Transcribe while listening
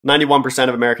91%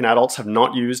 of American adults have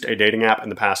not used a dating app in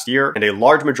the past year, and a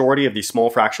large majority of the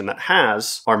small fraction that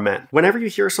has are men. Whenever you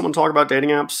hear someone talk about dating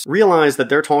apps, realize that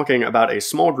they're talking about a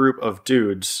small group of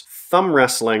dudes thumb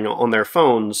wrestling on their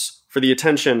phones for the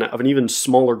attention of an even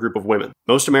smaller group of women.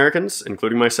 Most Americans,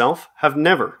 including myself, have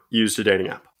never used a dating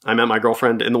app. I met my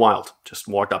girlfriend in the wild, just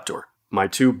walked up to her. My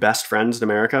two best friends in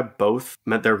America both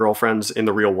met their girlfriends in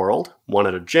the real world, one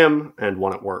at a gym and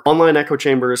one at work. Online echo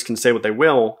chambers can say what they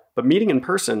will, but meeting in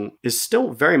person is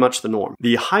still very much the norm.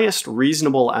 The highest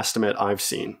reasonable estimate I've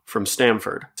seen from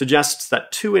Stanford suggests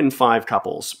that 2 in 5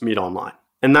 couples meet online.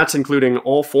 And that's including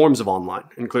all forms of online,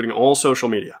 including all social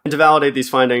media. And to validate these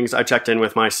findings, I checked in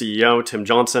with my CEO, Tim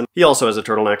Johnson. He also has a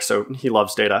turtleneck, so he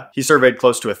loves data. He surveyed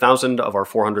close to 1,000 of our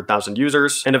 400,000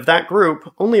 users, and of that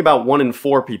group, only about 1 in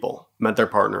 4 people met their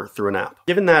partner through an app.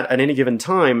 Given that at any given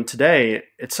time, today,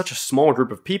 it's such a small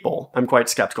group of people, I'm quite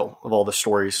skeptical of all the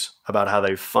stories about how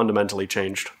they've fundamentally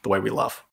changed the way we love.